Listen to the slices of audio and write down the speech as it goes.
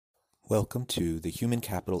Welcome to the Human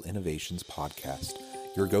Capital Innovations Podcast,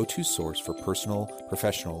 your go-to source for personal,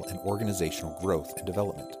 professional, and organizational growth and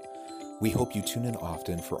development. We hope you tune in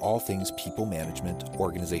often for all things people management,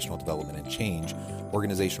 organizational development and change,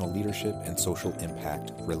 organizational leadership, and social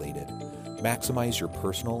impact related. Maximize your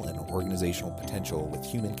personal and organizational potential with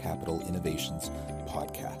Human Capital Innovations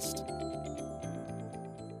Podcast.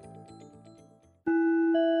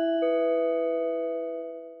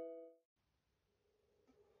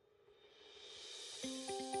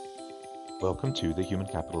 Welcome to the Human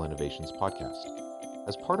Capital Innovations Podcast.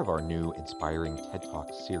 As part of our new Inspiring TED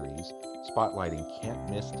Talks series, spotlighting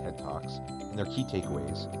can't-miss TED Talks and their key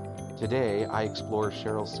takeaways, today I explore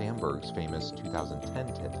Sheryl Sandberg's famous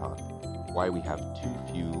 2010 TED Talk, Why We Have Too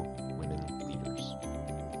Few Women Leaders.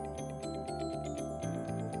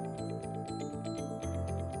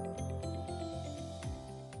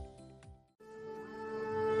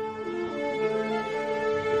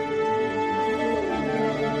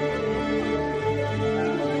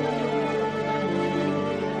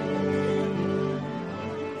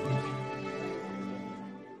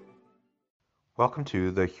 Welcome to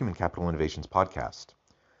the Human Capital Innovations Podcast.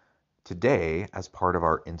 Today, as part of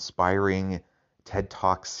our Inspiring TED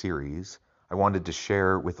Talk series, I wanted to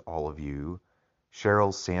share with all of you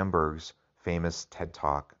Sheryl Sandberg's famous TED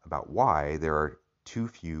Talk about why there are too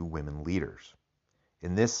few women leaders.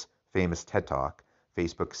 In this famous TED Talk,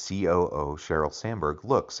 Facebook COO Sheryl Sandberg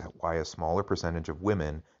looks at why a smaller percentage of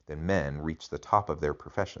women than men reach the top of their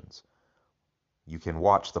professions. You can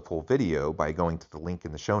watch the full video by going to the link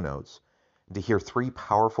in the show notes, to hear three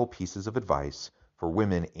powerful pieces of advice for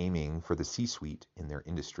women aiming for the C-suite in their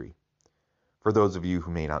industry. For those of you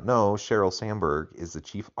who may not know, Sheryl Sandberg is the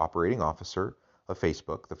Chief Operating Officer of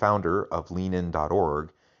Facebook, the founder of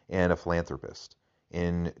leanin.org, and a philanthropist.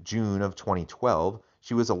 In June of 2012,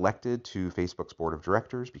 she was elected to Facebook's board of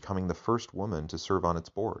directors, becoming the first woman to serve on its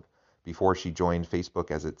board. Before she joined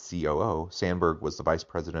Facebook as its COO, Sandberg was the Vice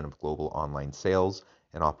President of Global Online Sales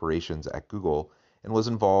and Operations at Google, and was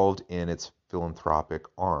involved in its philanthropic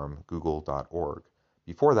arm, Google.org.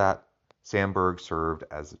 Before that, Sandberg served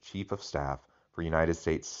as the Chief of Staff for United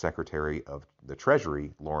States Secretary of the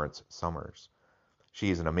Treasury, Lawrence Summers.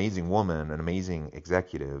 She is an amazing woman, an amazing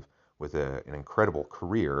executive with an incredible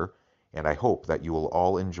career, and I hope that you will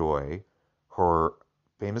all enjoy her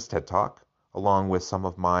famous TED Talk, along with some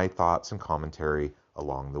of my thoughts and commentary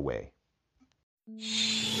along the way.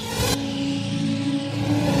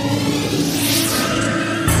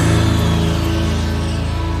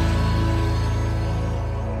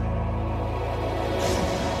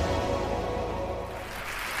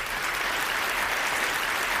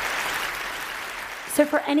 So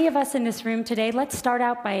for any of us in this room today, let's start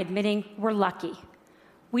out by admitting we're lucky.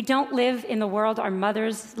 We don't live in the world our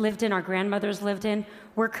mothers lived in, our grandmothers lived in,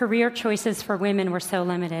 where career choices for women were so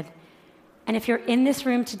limited. And if you're in this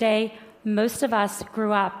room today, most of us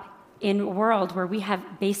grew up in a world where we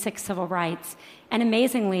have basic civil rights. And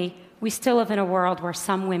amazingly, we still live in a world where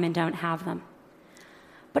some women don't have them.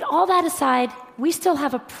 But all that aside, we still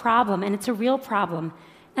have a problem, and it's a real problem.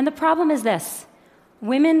 And the problem is this: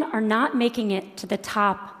 women are not making it to the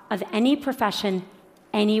top of any profession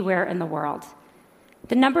anywhere in the world.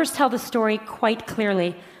 The numbers tell the story quite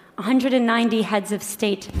clearly. 190 heads of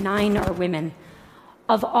state, 9 are women.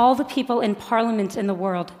 Of all the people in parliament in the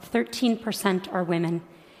world, 13% are women.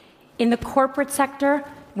 In the corporate sector,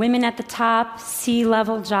 women at the top,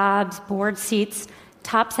 C-level jobs, board seats,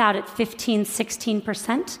 tops out at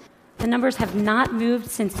 15-16%. The numbers have not moved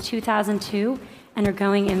since 2002 and are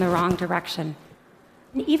going in the wrong direction.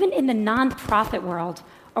 And even in the nonprofit world,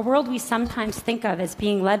 a world we sometimes think of as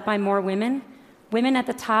being led by more women, women at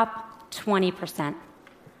the top, 20%.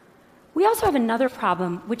 We also have another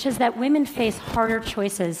problem, which is that women face harder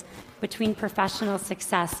choices between professional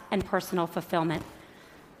success and personal fulfillment.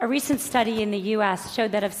 A recent study in the US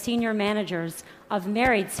showed that of senior managers, of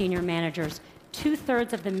married senior managers,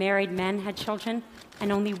 2/3 of the married men had children,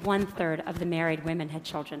 and only 1/3 of the married women had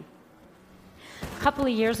children. A couple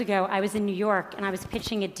of years ago, I was in New York, and I was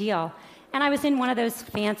pitching a deal. And I was in one of those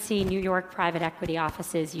fancy New York private equity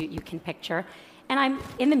offices you can picture. And I'm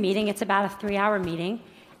in the meeting. It's about a 3-hour meeting.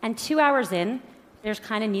 And 2 hours in, there's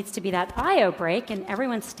kind of needs to be that bio break, and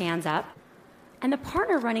everyone stands up. And the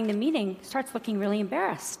partner running the meeting starts looking really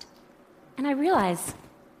embarrassed. And I realize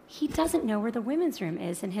he doesn't know where the women's room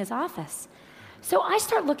is in his office. So I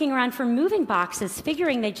start looking around for moving boxes,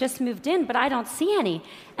 figuring they just moved in, but I don't see any.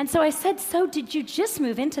 And so I said, "So did you just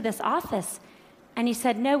move into this office?" And he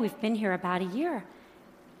said, "No, we've been here about a year."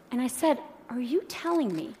 And I said, "Are you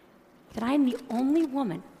telling me that I am the only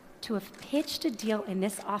woman to have pitched a deal in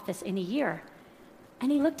this office in a year?"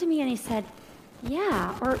 And he looked at me and he said,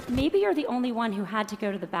 yeah, or maybe you're the only one who had to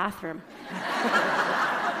go to the bathroom.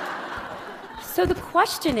 So the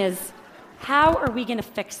question is, how are we going to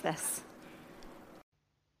fix this?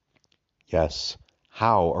 Yes,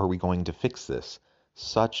 how are we going to fix this?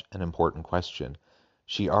 Such an important question.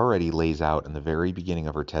 She already lays out in the very beginning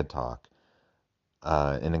of her TED Talk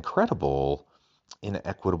an incredible,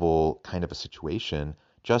 inequitable kind of a situation,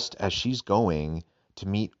 just as she's going to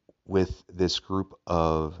meet with this group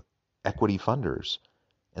of equity funders.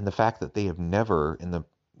 And the fact that they have never, in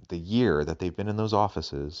the year that they've been in those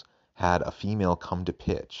offices, had a female come to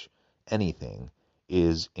pitch anything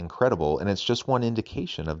is incredible. And it's just one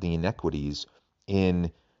indication of the inequities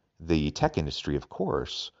in the tech industry, of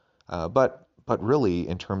course, but really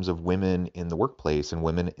in terms of women in the workplace and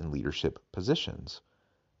women in leadership positions.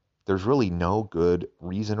 There's really no good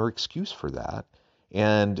reason or excuse for that.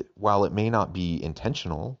 And while it may not be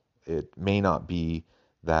intentional, it may not be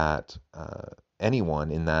that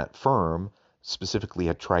anyone in that firm specifically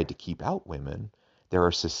had tried to keep out women, there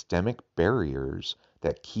are systemic barriers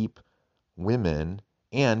that keep women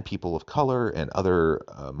and people of color and other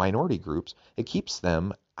minority groups, it keeps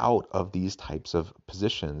them out of these types of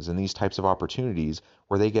positions and these types of opportunities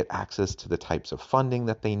where they get access to the types of funding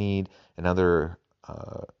that they need and other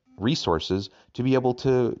resources to be able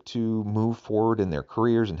to move forward in their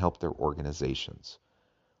careers and help their organizations.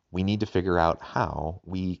 We need to figure out how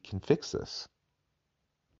we can fix this.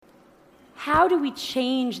 How do we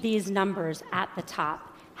change these numbers at the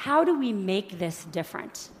top? How do we make this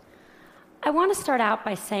different? I want to start out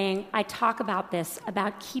by saying I talk about this,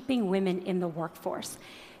 about keeping women in the workforce,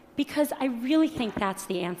 because I really think that's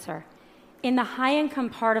the answer. In the high-income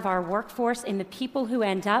part of our workforce, in the people who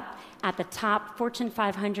end up at the top Fortune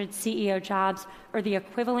 500 CEO jobs or the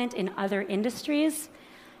equivalent in other industries,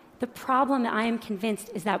 the problem, I am convinced,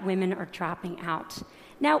 is that women are dropping out.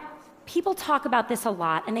 Now, people talk about this a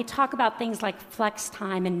lot, and they talk about things like flex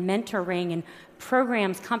time and mentoring and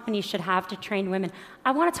programs companies should have to train women.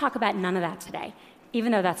 I want to talk about none of that today,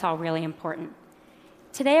 even though that's all really important.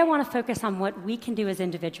 Today, I want to focus on what we can do as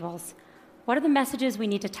individuals. What are the messages we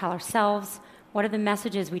need to tell ourselves? What are the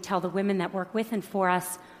messages we tell the women that work with and for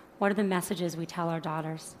us? What are the messages we tell our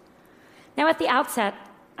daughters? Now, at the outset,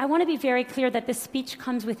 I want to be very clear that this speech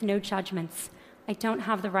comes with no judgments. I don't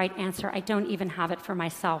have the right answer. I don't even have it for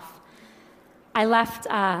myself. I left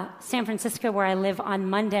San Francisco, where I live, on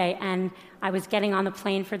Monday, and I was getting on the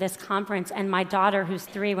plane for this conference, and my daughter, who's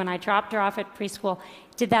 3, when I dropped her off at preschool,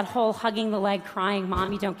 did that whole hugging the leg, crying,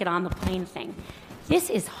 "Mom, you don't get on the plane" thing. This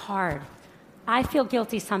is hard. I feel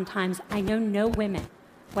guilty sometimes. I know no women,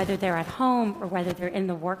 whether they're at home or whether they're in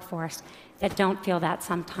the workforce, that don't feel that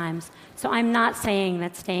sometimes. So I'm not saying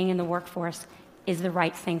that staying in the workforce is the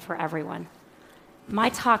right thing for everyone. My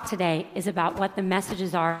talk today is about what the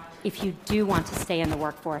messages are if you do want to stay in the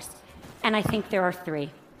workforce, and I think there are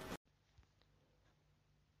 3.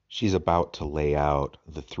 She's about to lay out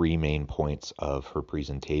the 3 main points of her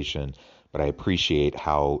presentation, but I appreciate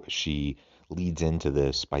how she leads into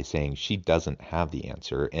this by saying she doesn't have the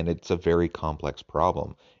answer, and it's a very complex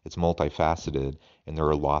problem. It's multifaceted, and there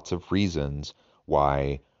are lots of reasons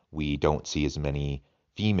why we don't see as many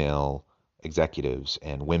female executives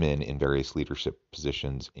and women in various leadership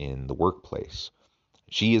positions in the workplace.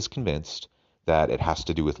 She is convinced that it has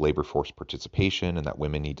to do with labor force participation and that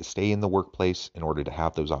women need to stay in the workplace in order to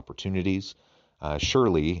have those opportunities.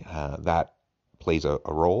 Surely that plays a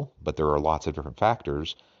role, but there are lots of different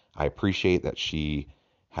factors. I appreciate that she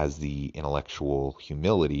has the intellectual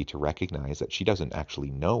humility to recognize that she doesn't actually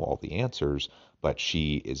know all the answers, but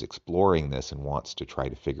she is exploring this and wants to try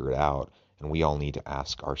to figure it out. And we all need to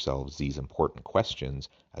ask ourselves these important questions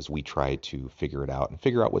as we try to figure it out and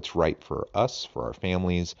figure out what's right for us, for our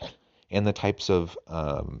families, and the types of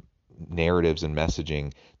narratives and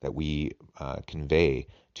messaging that we convey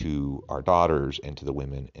to our daughters and to the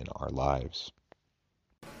women in our lives.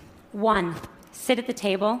 1, sit at the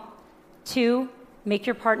table. 2, make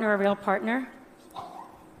your partner a real partner.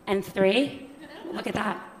 And 3, look at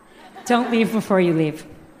that. Don't leave before you leave.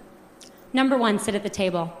 Number 1, sit at the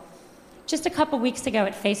table. Just a couple weeks ago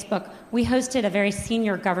at Facebook, we hosted a very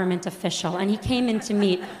senior government official, and he came in to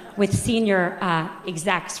meet with senior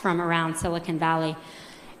execs from around Silicon Valley.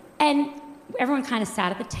 And everyone kind of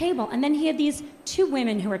sat at the table. And then he had these 2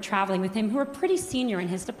 women who were traveling with him who were pretty senior in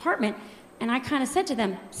his department. And I kind of said to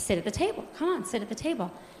them, sit at the table. Come on, sit at the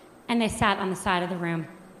table. And they sat on the side of the room.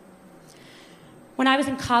 When I was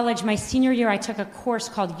in college, my senior year, I took a course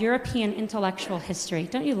called European Intellectual History.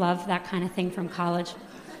 Don't you love that kind of thing from college?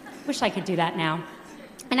 Wish I could do that now.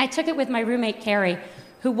 And I took it with my roommate, Carrie,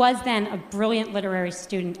 who was then a brilliant literary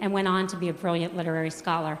student and went on to be a brilliant literary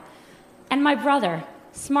scholar. And my brother,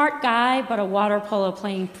 smart guy, but a water polo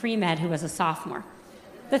playing pre-med who was a sophomore.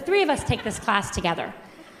 The three of us take this class together.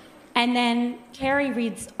 And then Carrie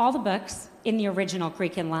reads all the books in the original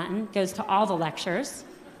Greek and Latin, goes to all the lectures.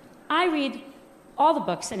 I read all the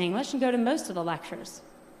books in English and go to most of the lectures.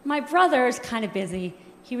 My brother is kind of busy.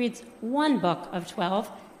 He reads one book of 12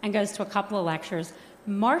 and goes to a couple of lectures,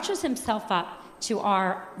 marches himself up to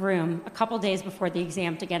our room a couple days before the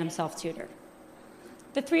exam to get himself tutored.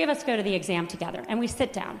 The three of us go to the exam together, and we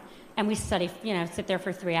sit down, and we study, sit there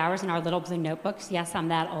for 3 hours in our little blue notebooks. Yes, I'm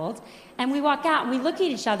that old. And we walk out, and we look at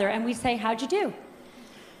each other, and we say, how'd you do?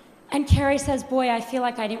 And Carrie says, boy, I feel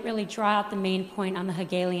like I didn't really draw out the main point on the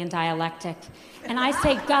Hegelian dialectic. And I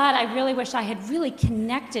say, God, I really wish I had really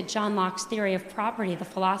connected John Locke's theory of property, the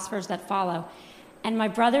philosophers that follow. And my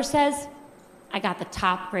brother says, I got the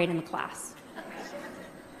top grade in the class.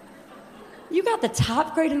 You got the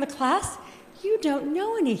top grade in the class? You don't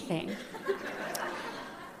know anything.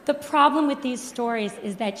 The problem with these stories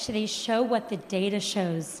is that they show what the data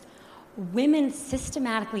shows. Women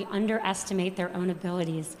systematically underestimate their own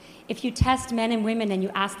abilities. If you test men and women and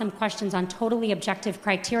you ask them questions on totally objective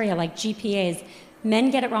criteria like GPAs,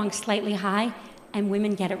 men get it wrong slightly high and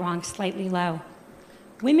women get it wrong slightly low.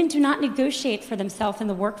 Women do not negotiate for themselves in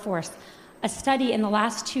the workforce. A study in the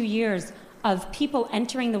last 2 years of people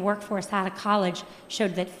entering the workforce out of college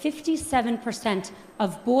showed that 57%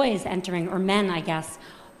 of boys entering, or men, I guess,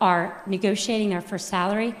 are negotiating their first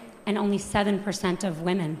salary, and only 7% of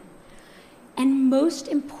women. And most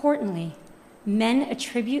importantly, men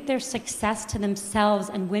attribute their success to themselves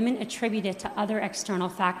and women attribute it to other external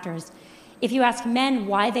factors. If you ask men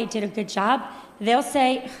why they did a good job, they'll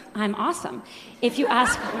say, I'm awesome. If you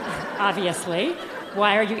ask, obviously,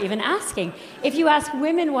 why are you even asking? If you ask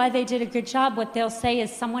women why they did a good job, what they'll say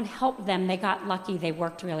is someone helped them, they got lucky, they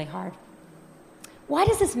worked really hard. Why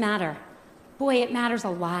does this matter? Boy, it matters a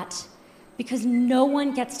lot, because no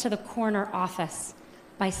one gets to the corner office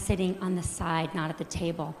by sitting on the side, not at the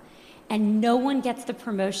table. And no one gets the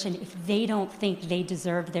promotion if they don't think they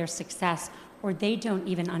deserve their success or they don't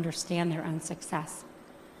even understand their own success.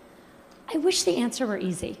 I wish the answer were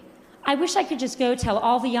easy. I wish I could just go tell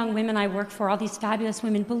all the young women I work for, all these fabulous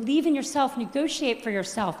women, believe in yourself, negotiate for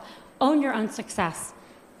yourself, own your own success.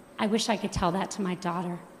 I wish I could tell that to my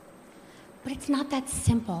daughter. But it's not that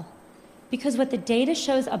simple, because what the data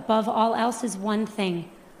shows above all else is one thing,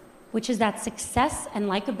 which is that success and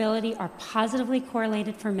likability are positively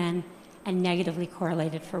correlated for men and negatively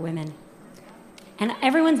correlated for women. And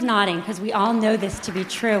everyone's nodding because we all know this to be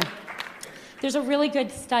true. There's a really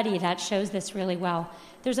good study that shows this really well.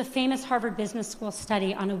 There's a famous Harvard Business School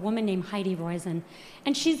study on a woman named Heidi Roizen,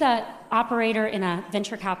 and she's an operator in a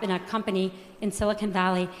in a company in Silicon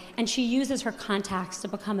Valley, and she uses her contacts to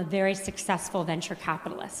become a very successful venture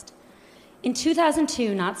capitalist. In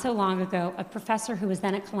 2002, not so long ago, a professor who was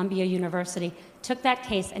then at Columbia University took that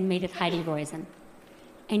case and made it Heidi Roizen.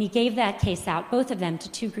 And he gave that case out, both of them, to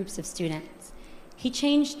 2 groups of students. He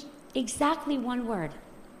changed exactly one word,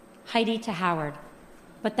 Heidi to Howard,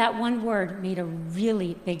 but that one word made a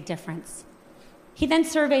really big difference. He then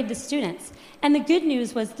surveyed the students, and the good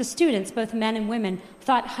news was the students, both men and women,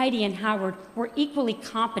 thought Heidi and Howard were equally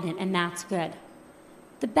competent, and that's good.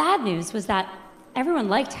 The bad news was that everyone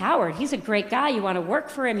liked Howard. He's a great guy. You want to work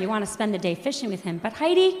for him. You want to spend the day fishing with him. But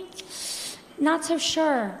Heidi, not so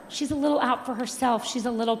sure. She's a little out for herself. She's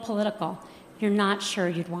a little political. You're not sure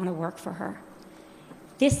you'd want to work for her.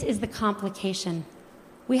 This is the complication.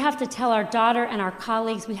 We have to tell our daughter and our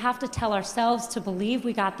colleagues, we have to tell ourselves to believe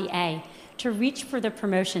we got the A, to reach for the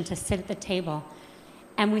promotion, to sit at the table.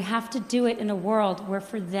 And we have to do it in a world where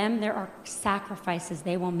for them there are sacrifices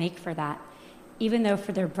they will make for that, even though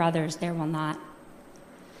for their brothers there will not.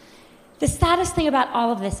 The saddest thing about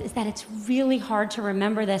all of this is that it's really hard to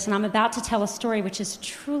remember this, and I'm about to tell a story which is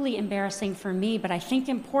truly embarrassing for me, but I think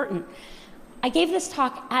important. I gave this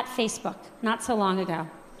talk at Facebook not so long ago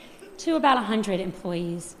to about 100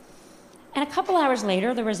 employees. And a couple hours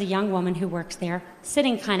later, there was a young woman who works there,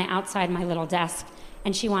 sitting kind of outside my little desk,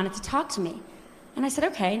 and she wanted to talk to me. And I said,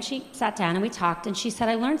 okay, and she sat down and we talked, and she said,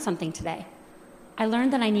 I learned something today. I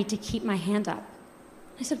learned that I need to keep my hand up.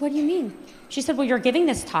 I said, what do you mean? She said, well, you're giving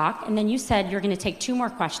this talk, and then you said you're going to take 2 more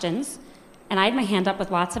questions, and I had my hand up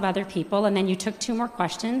with lots of other people, and then you took 2 more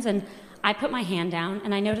questions, and I put my hand down,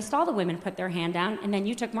 and I noticed all the women put their hand down, and then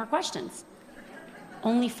you took more questions,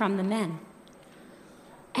 only from the men.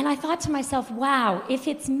 And I thought to myself, wow, if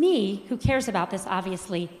it's me, who cares about this,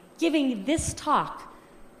 obviously, giving this talk,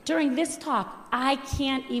 during this talk, I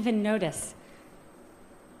can't even notice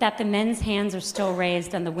that the men's hands are still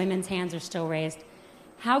raised and the women's hands are still raised.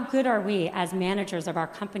 How good are we as managers of our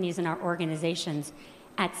companies and our organizations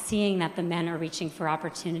at seeing that the men are reaching for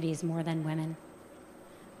opportunities more than women?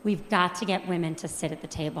 We've got to get women to sit at the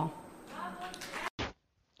table.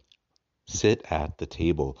 Sit at the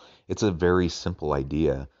table. It's a very simple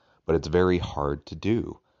idea, but it's very hard to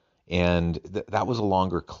do. And that was a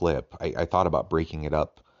longer clip. I thought about breaking it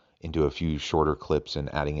up into a few shorter clips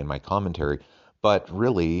and adding in my commentary, but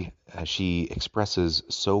really, she expresses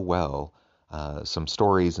so well some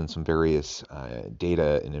stories and some various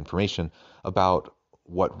data and information about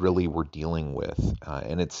what really we're dealing with,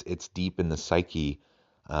 and it's deep in the psyche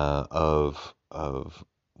of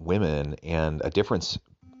women, and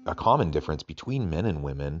a common difference between men and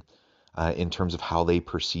women in terms of how they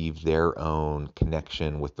perceive their own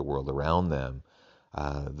connection with the world around them.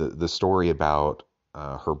 The story about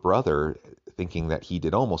her brother thinking that he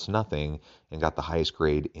did almost nothing and got the highest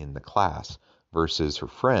grade in the class versus her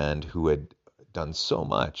friend who had done so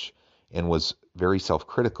much and was very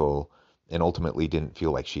self-critical and ultimately didn't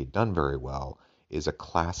feel like she had done very well is a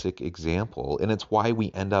classic example. And it's why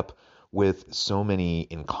we end up with so many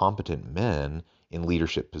incompetent men in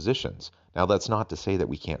leadership positions. Now, that's not to say that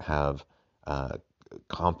we can't have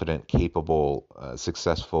competent, capable,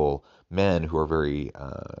 successful men who are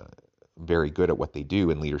very good at what they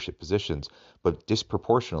do in leadership positions, but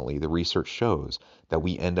disproportionately, the research shows that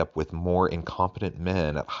we end up with more incompetent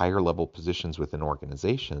men at higher level positions within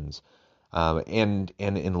organizations. And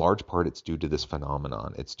in large part, it's due to this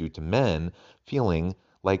phenomenon. It's due to men feeling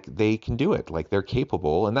like they can do it, like they're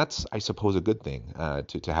capable. And that's, I suppose, a good thing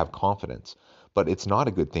to have confidence. But it's not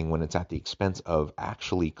a good thing when it's at the expense of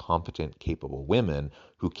actually competent, capable women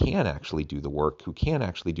who can actually do the work, who can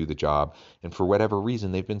actually do the job. And for whatever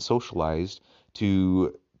reason, they've been socialized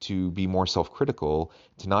to be more self-critical,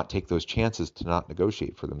 to not take those chances, to not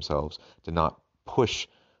negotiate for themselves, to not push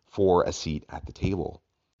for a seat at the table.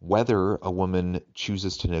 Whether a woman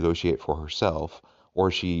chooses to negotiate for herself or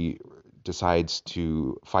she decides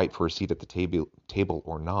to fight for a seat at the table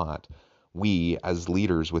or not, we as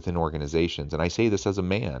leaders within organizations, and I say this as a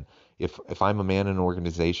man, if I'm a man in an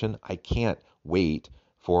organization, I can't wait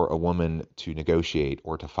for a woman to negotiate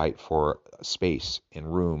or to fight for space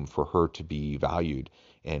and room for her to be valued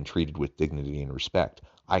and treated with dignity and respect.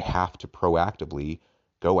 I have to proactively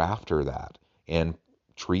go after that and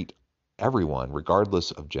treat everyone,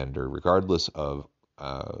 regardless of gender, regardless of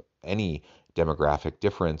any demographic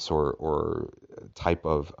difference or type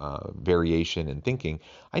of variation in thinking.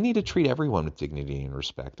 I need to treat everyone with dignity and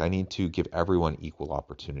respect. I need to give everyone equal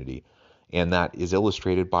opportunity. And that is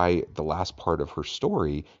illustrated by the last part of her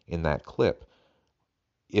story in that clip.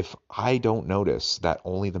 If I don't notice that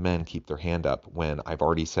only the men keep their hand up when I've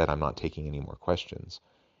already said I'm not taking any more questions,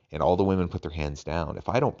 and all the women put their hands down, if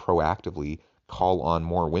I don't proactively call on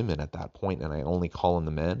more women at that point and I only call on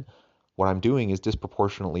the men, what I'm doing is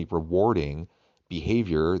disproportionately rewarding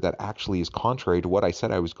behavior that actually is contrary to what I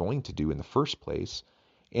said I was going to do in the first place.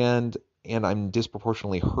 And I'm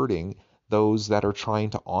disproportionately hurting those that are trying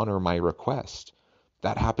to honor my request.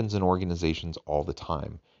 That happens in organizations all the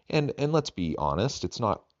time. And let's be honest, it's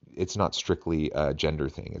not strictly a gender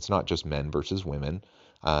thing. It's not just men versus women.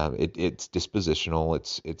 It's dispositional,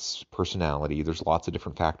 it's personality. There's lots of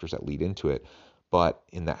different factors that lead into it. But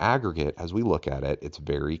in the aggregate, as we look at it, it's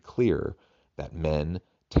very clear that men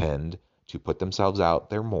tend to put themselves out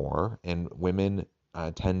there more and women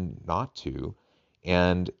tend not to.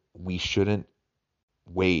 And we shouldn't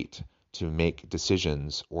wait to make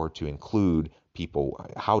decisions or to include people,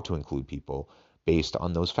 how to include people based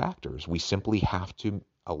on those factors. We simply have to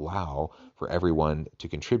allow for everyone to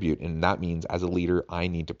contribute. And that means as a leader, I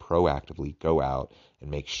need to proactively go out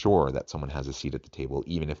and make sure that someone has a seat at the table,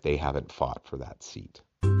 even if they haven't fought for that seat.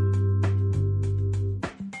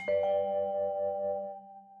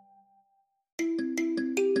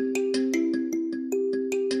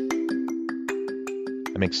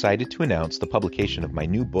 I'm excited to announce the publication of my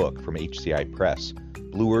new book from HCI Press,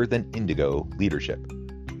 Bluer Than Indigo Leadership: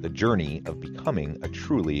 The Journey of Becoming a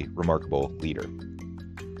Truly Remarkable Leader.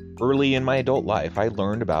 Early in my adult life, I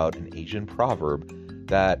learned about an Asian proverb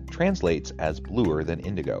that translates as bluer than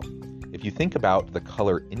indigo. If you think about the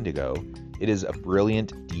color indigo, it is a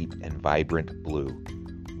brilliant, deep, and vibrant blue,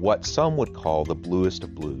 what some would call the bluest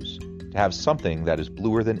of blues. To have something that is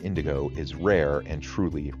bluer than indigo is rare and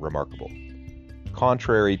truly remarkable.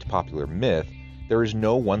 Contrary to popular myth, there is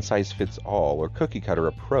no one-size-fits-all or cookie-cutter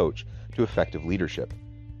approach to effective leadership.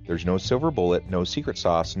 There's no silver bullet, no secret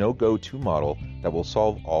sauce, no go-to model that will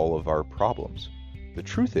solve all of our problems. The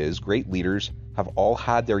truth is, great leaders have all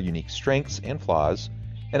had their unique strengths and flaws,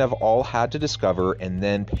 and have all had to discover and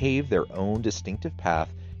then pave their own distinctive path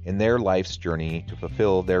in their life's journey to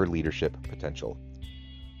fulfill their leadership potential.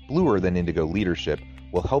 Bluer Than Indigo Leadership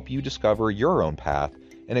will help you discover your own path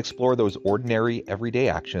and explore those ordinary, everyday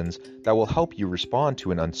actions that will help you respond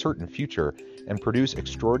to an uncertain future and produce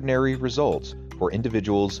extraordinary results for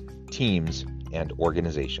individuals, teams, and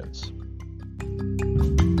organizations.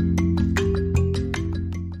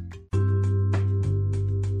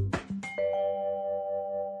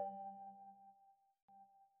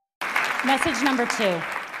 Message number 2,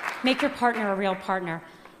 make your partner a real partner.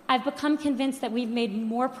 I've become convinced that we've made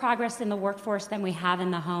more progress in the workforce than we have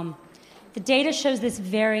in the home. The data shows this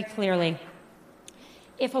very clearly.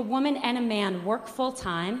 If a woman and a man work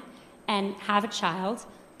full-time and have a child,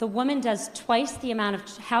 the woman does twice the amount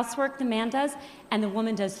of housework the man does, and the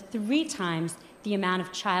woman does 3 times the amount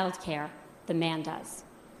of childcare the man does.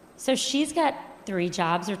 So she's got 3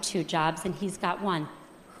 jobs or 2 jobs, and he's got 1.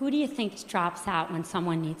 Who do you think drops out when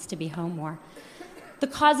someone needs to be home more? The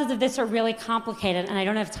causes of this are really complicated, and I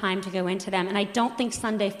don't have time to go into them, and I don't think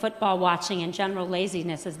Sunday football watching and general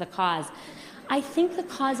laziness is the cause. I think the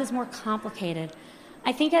cause is more complicated.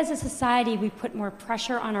 I think as a society, we put more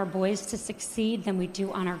pressure on our boys to succeed than we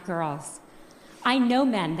do on our girls. I know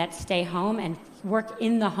men that stay home and work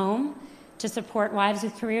in the home to support wives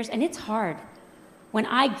with careers, and it's hard. When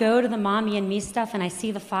I go to the mommy and me stuff and I see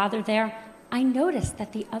the father there, I notice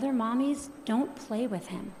that the other mommies don't play with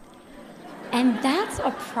him. And that's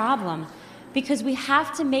a problem, because we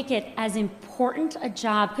have to make it as important a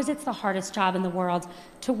job, because it's the hardest job in the world,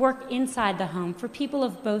 to work inside the home for people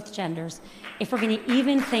of both genders, if we're going to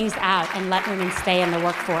even things out and let women stay in the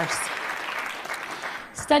workforce.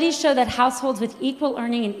 Studies show that households with equal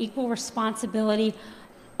earning and equal responsibility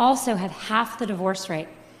also have half the divorce rate.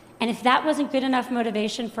 And if that wasn't good enough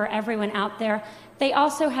motivation for everyone out there, they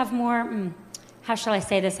also have more, how shall I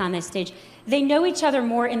say this on this stage? They know each other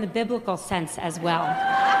more in the biblical sense as well.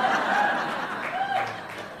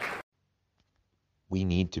 We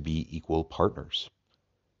need to be equal partners.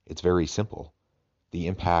 It's very simple. The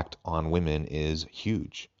impact on women is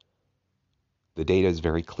huge. The data is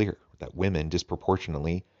very clear that women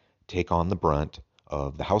disproportionately take on the brunt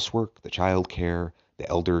of the housework, the child care, the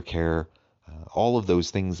elder care, all of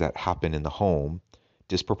those things that happen in the home.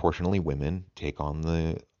 Disproportionately, women take on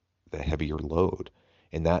the heavier load,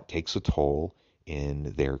 and that takes a toll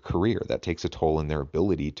in their career. That takes a toll in their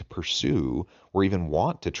ability to pursue or even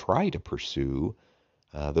want to try to pursue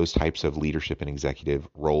those types of leadership and executive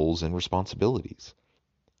roles and responsibilities.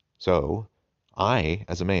 So I,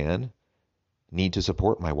 as a man, need to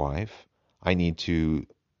support my wife. I need to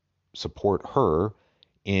support her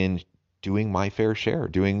in doing my fair share,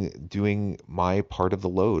 doing my part of the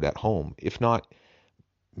load at home, if not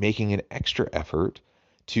making an extra effort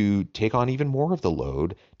to take on even more of the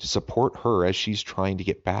load to support her as she's trying to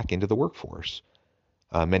get back into the workforce.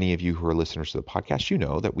 Many of you who are listeners to the podcast, you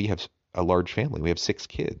know that we have a large family. We have 6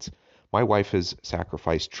 kids. My wife has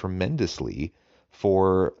sacrificed tremendously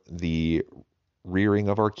for the rearing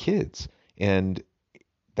of our kids, and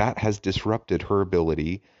that has disrupted her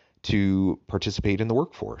ability to participate in the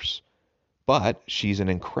workforce. But she's an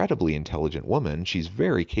incredibly intelligent woman. She's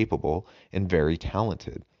very capable and very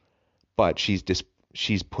talented. But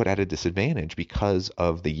she's put at a disadvantage because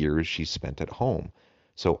of the years she's spent at home.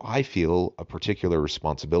 So I feel a particular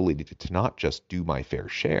responsibility to not just do my fair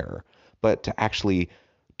share, but to actually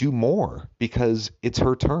do more, because it's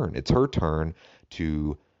her turn. It's her turn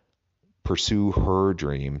to pursue her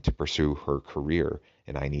dream, to pursue her career,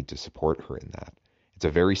 and I need to support her in that. It's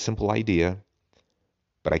a very simple idea,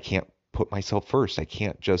 but I can't put myself first. I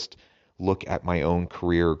can't just look at my own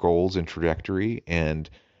career goals and trajectory and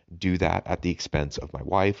do that at the expense of my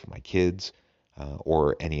wife, my kids,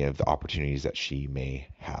 or any of the opportunities that she may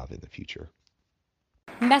have in the future.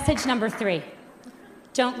 Message number 3,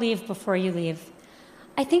 don't leave before you leave.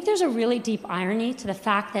 I think there's a really deep irony to the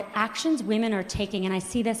fact that actions women are taking, and I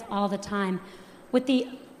see this all the time, with the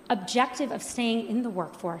objective of staying in the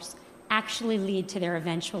workforce actually lead to their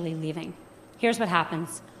eventually leaving. Here's what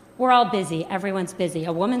happens. We're all busy. Everyone's busy.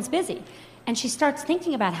 A woman's busy. And she starts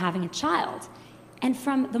thinking about having a child. And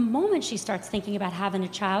from the moment she starts thinking about having a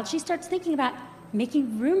child, she starts thinking about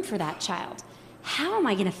making room for that child. How am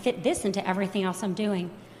I going to fit this into everything else I'm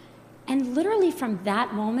doing? And literally from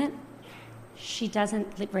that moment, she doesn't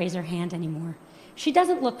raise her hand anymore. She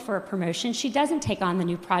doesn't look for a promotion. She doesn't take on the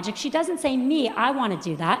new project. She doesn't say, me, I want to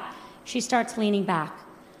do that. She starts leaning back.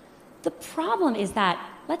 The problem is that,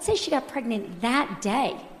 let's say she got pregnant that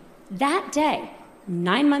day,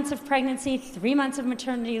 9 months of pregnancy, 3 months of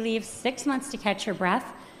maternity leave, 6 months to catch her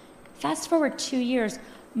breath. Fast forward 2 years,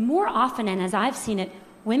 more often, and as I've seen it,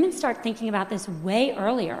 Women start thinking about this way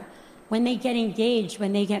earlier. When they get engaged,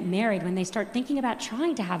 when they get married, when they start thinking about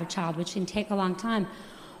trying to have a child, which can take a long time.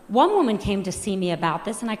 One woman came to see me about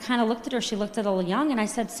this, and I kind of looked at her. She looked a little young, and I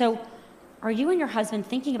said, so are you and your husband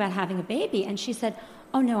thinking about having a baby? And she said,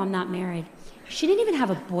 oh, no, I'm not married. She didn't even have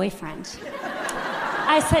a boyfriend.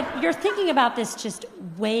 I said, you're thinking about this just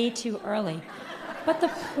way too early. But the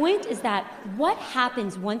point is that what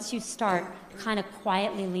happens once you start kind of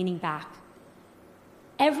quietly leaning back?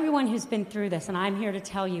 Everyone who's been through this, and I'm here to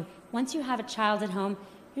tell you, once you have a child at home,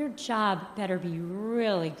 your job better be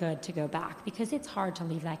really good to go back, because it's hard to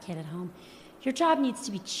leave that kid at home. Your job needs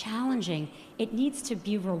to be challenging. It needs to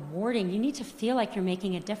be rewarding. You need to feel like you're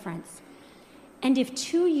making a difference. And if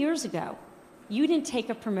 2 years ago you didn't take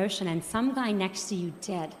a promotion and some guy next to you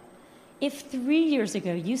did, if 3 years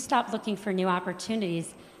ago you stopped looking for new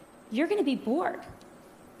opportunities, you're going to be bored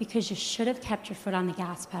because you should have kept your foot on the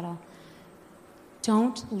gas pedal.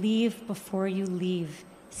 Don't leave before you leave.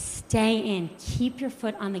 Stay in. Keep your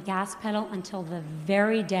foot on the gas pedal until the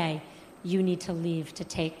very day you need to leave to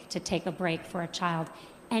take a break for a child,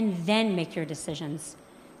 and then make your decisions.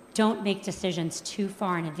 Don't make decisions too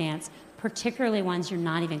far in advance, particularly ones you're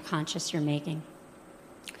not even conscious you're making.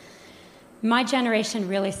 My generation,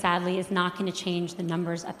 really sadly, is not going to change the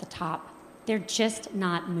numbers at the top. They're just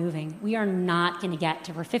not moving. We are not going to get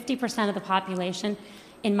to, we're 50% of the population.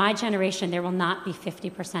 In my generation, there will not be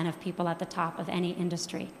 50% of people at the top of any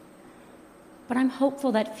industry. But I'm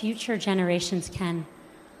hopeful that future generations can.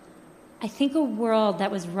 I think a world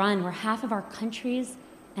that was run where half of our countries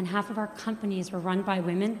and half of our companies were run by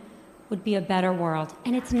women would be a better world.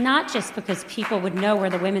 And it's not just because people would know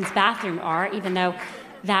where the women's bathroom are, even though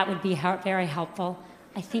that would be very helpful.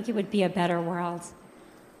 I think it would be a better world.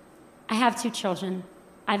 I have 2 children.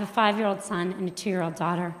 I have a 5-year-old son and a 2-year-old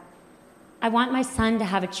daughter. I want my son to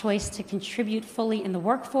have a choice to contribute fully in the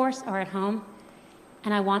workforce or at home,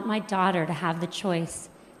 and I want my daughter to have the choice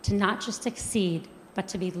to not just succeed, but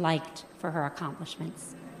to be liked for her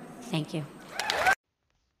accomplishments. Thank you.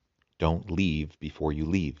 Don't leave before you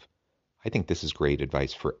leave. I think this is great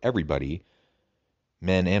advice for everybody,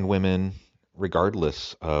 men and women,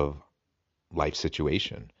 regardless of life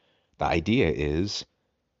situation. The idea is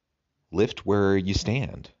lift where you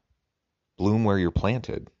stand, bloom where you're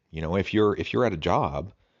planted. You know, if you're at a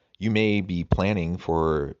job, you may be planning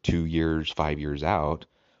for 2 years, 5 years out,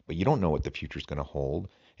 but you don't know what the future's going to hold.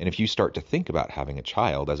 And if you start to think about having a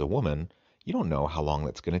child as a woman, you don't know how long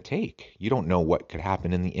that's going to take. You don't know what could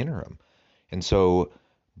happen in the interim. And so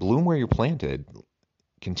bloom where you're planted,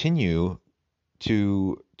 continue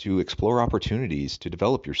to explore opportunities, to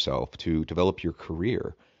develop yourself, to develop your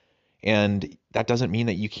career. And that doesn't mean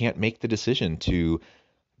that you can't make the decision to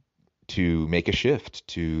make a shift,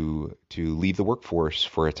 to leave the workforce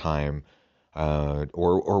for a time,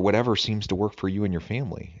 or whatever seems to work for you and your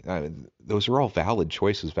family. Those are all valid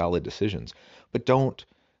choices, valid decisions. But don't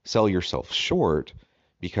sell yourself short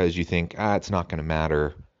because you think, it's not going to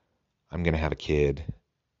matter. I'm going to have a kid.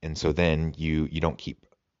 And so then you don't keep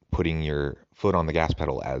putting your foot on the gas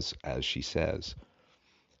pedal, as she says.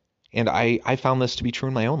 And I found this to be true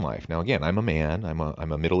in my own life. Now, again, I'm a man.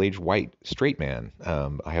 I'm a middle-aged white straight man.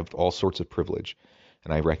 I have all sorts of privilege,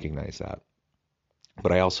 and I recognize that.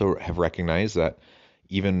 But I also have recognized that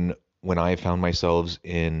even when I found myself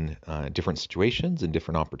in different situations and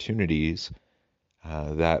different opportunities,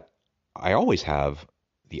 that I always have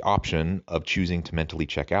the option of choosing to mentally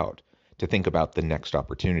check out, to think about the next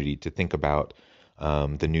opportunity, to think about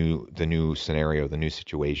the new scenario, the new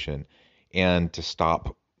situation, and to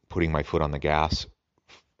stop putting my foot on the gas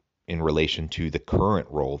in relation to the current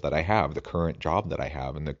role that I have, the current job that I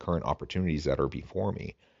have, and the current opportunities that are before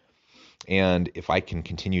me. And if I can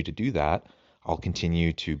continue to do that, I'll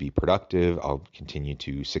continue to be productive, I'll continue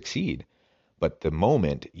to succeed. But the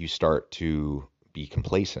moment you start to be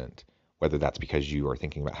complacent, whether that's because you are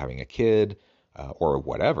thinking about having a kid or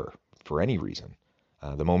whatever, for any reason,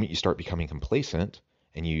 the moment you start becoming complacent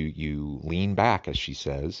and you lean back, as she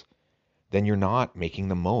says, then you're not making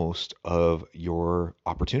the most of your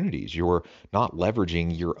opportunities. You're not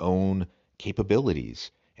leveraging your own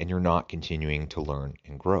capabilities, and you're not continuing to learn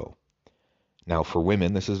and grow. Now, for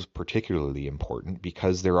women, this is particularly important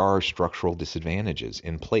because there are structural disadvantages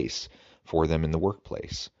in place for them in the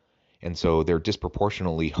workplace. And so they're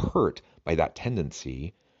disproportionately hurt by that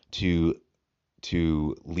tendency to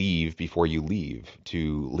leave before you leave,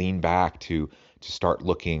 to lean back, to start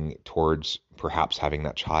looking towards perhaps having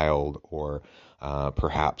that child, or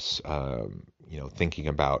perhaps thinking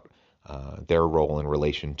about their role in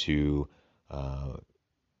relation to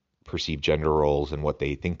perceived gender roles and what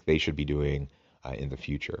they think they should be doing in the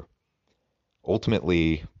future.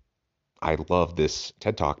 Ultimately, I love this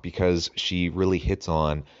TED Talk because she really hits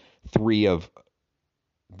on three of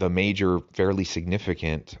the major, fairly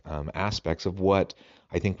significant aspects of what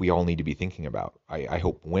I think we all need to be thinking about. I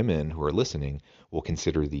hope women who are listening will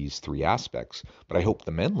consider these three aspects, but I hope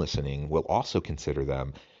the men listening will also consider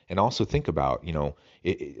them and also think about,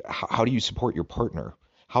 how do you support your partner?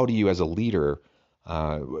 How do you, as a leader,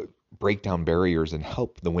 break down barriers and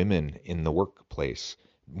help the women in the workplace,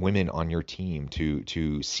 women on your team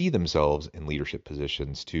to see themselves in leadership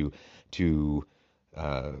positions, to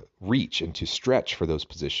reach and to stretch for those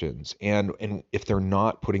positions. And if they're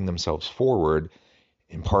not putting themselves forward,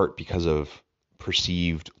 in part because of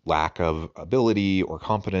perceived lack of ability or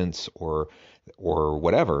competence or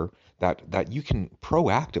whatever, that you can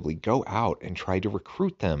proactively go out and try to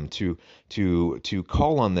recruit them, to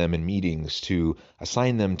call on them in meetings, to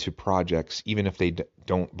assign them to projects, even if they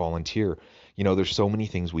don't volunteer. There's so many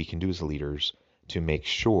things we can do as leaders to make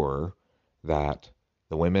sure that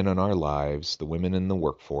the women in our lives, the women in the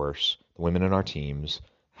workforce, the women in our teams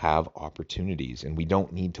have opportunities, and we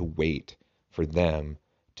don't need to wait for them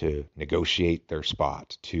to negotiate their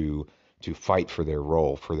spot, to fight for their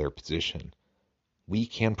role, for their position. We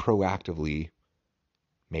can proactively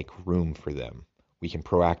make room for them. We can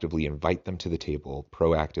proactively invite them to the table,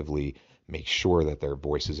 proactively make sure that their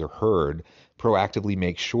voices are heard, proactively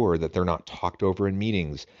make sure that they're not talked over in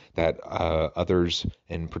meetings, that others,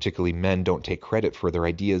 and particularly men, don't take credit for their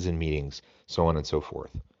ideas in meetings, so on and so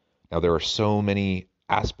forth. Now, there are so many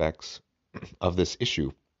aspects of this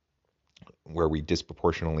issue where we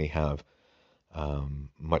disproportionately have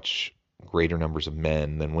much greater numbers of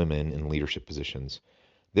men than women in leadership positions.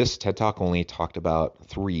 This TED Talk only talked about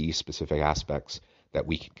three specific aspects that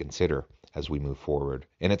we can consider as we move forward.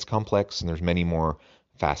 And it's complex, and there's many more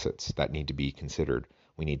facets that need to be considered.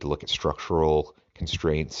 We need to look at structural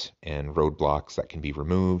constraints and roadblocks that can be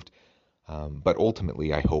removed. But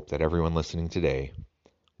ultimately, I hope that everyone listening today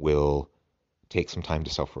will take some time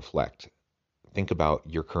to self-reflect. Think about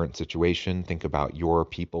your current situation. Think about your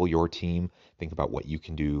people, your team. Think about what you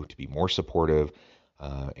can do to be more supportive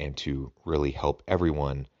and to really help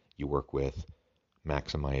everyone you work with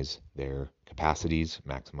maximize their capacities,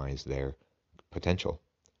 maximize their potential.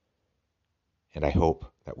 And I hope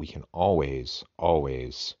that we can always,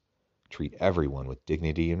 always treat everyone with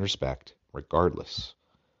dignity and respect, regardless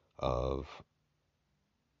of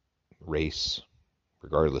race,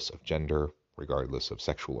 regardless of gender, regardless of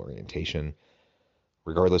sexual orientation,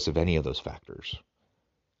 regardless of any of those factors.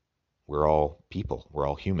 We're all people. We're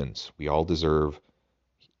all humans. We all deserve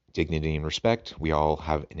dignity and respect. We all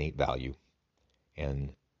have innate value.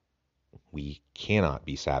 And we cannot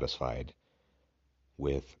be satisfied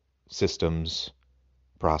with systems,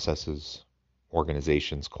 processes,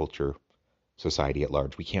 organizations, culture, society at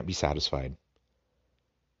large. We can't be satisfied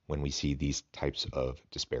when we see these types of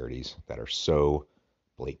disparities that are so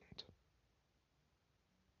blatant.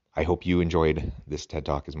 I hope you enjoyed this TED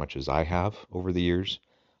Talk as much as I have over the years.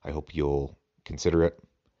 I hope you'll consider it,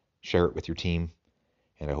 share it with your team,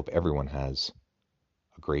 and I hope everyone has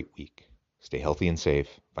a great week. Stay healthy and safe,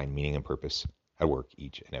 find meaning and purpose at work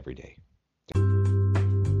each and every day.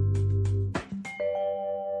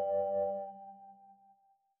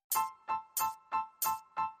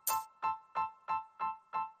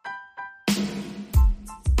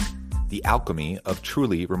 The alchemy of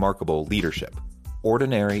truly remarkable leadership.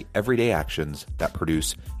 Ordinary, everyday actions that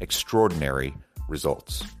produce extraordinary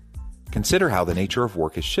results. Consider how the nature of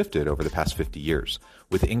work has shifted over the past 50 years.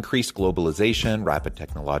 With increased globalization, rapid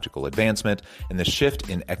technological advancement, and the shift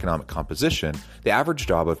in economic composition, the average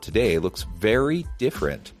job of today looks very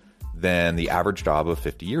different than the average job of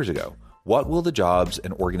 50 years ago. What will the jobs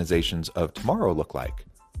and organizations of tomorrow look like?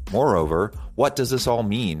 Moreover, what does this all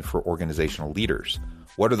mean for organizational leaders?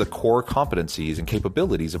 What are the core competencies and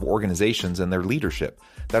capabilities of organizations and their leadership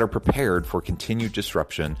that are prepared for continued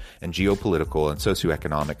disruption and geopolitical and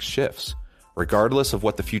socioeconomic shifts? Regardless of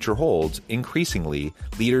what the future holds, increasingly,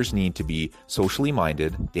 leaders need to be socially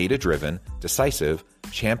minded, data-driven, decisive,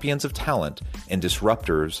 champions of talent, and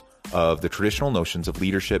disruptors of the traditional notions of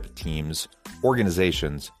leadership, teams,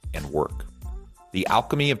 organizations, and work. The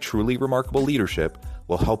alchemy of truly remarkable leadership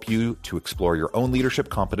will help you to explore your own leadership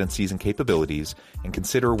competencies and capabilities and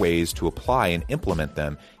consider ways to apply and implement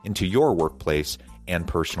them into your workplace and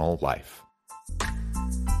personal life.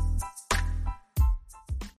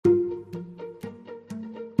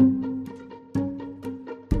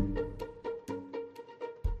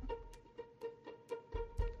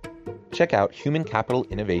 Check out Human Capital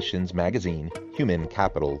Innovations magazine, Human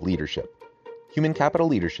Capital Leadership. Human Capital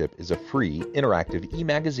Leadership is a free, interactive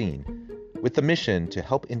e-magazine with the mission to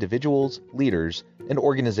help individuals, leaders, and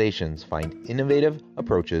organizations find innovative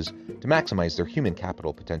approaches to maximize their human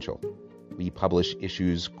capital potential. We publish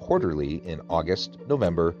issues quarterly in August,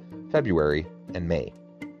 November, February, and May.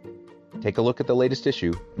 Take a look at the latest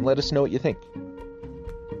issue and let us know what you think.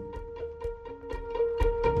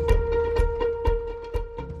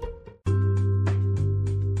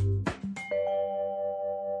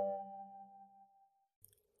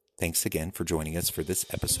 Thanks again for joining us for this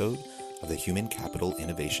episode of the Human Capital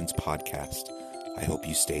Innovations Podcast. I hope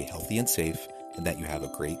you stay healthy and safe and that you have a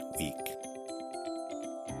great week.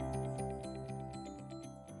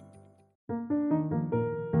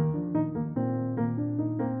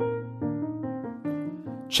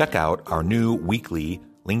 Check out our new weekly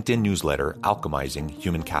LinkedIn newsletter, Alchemizing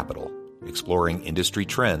Human Capital, exploring industry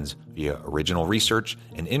trends via original research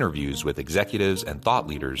and interviews with executives and thought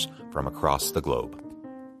leaders from across the globe.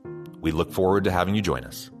 We look forward to having you join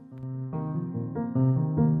us.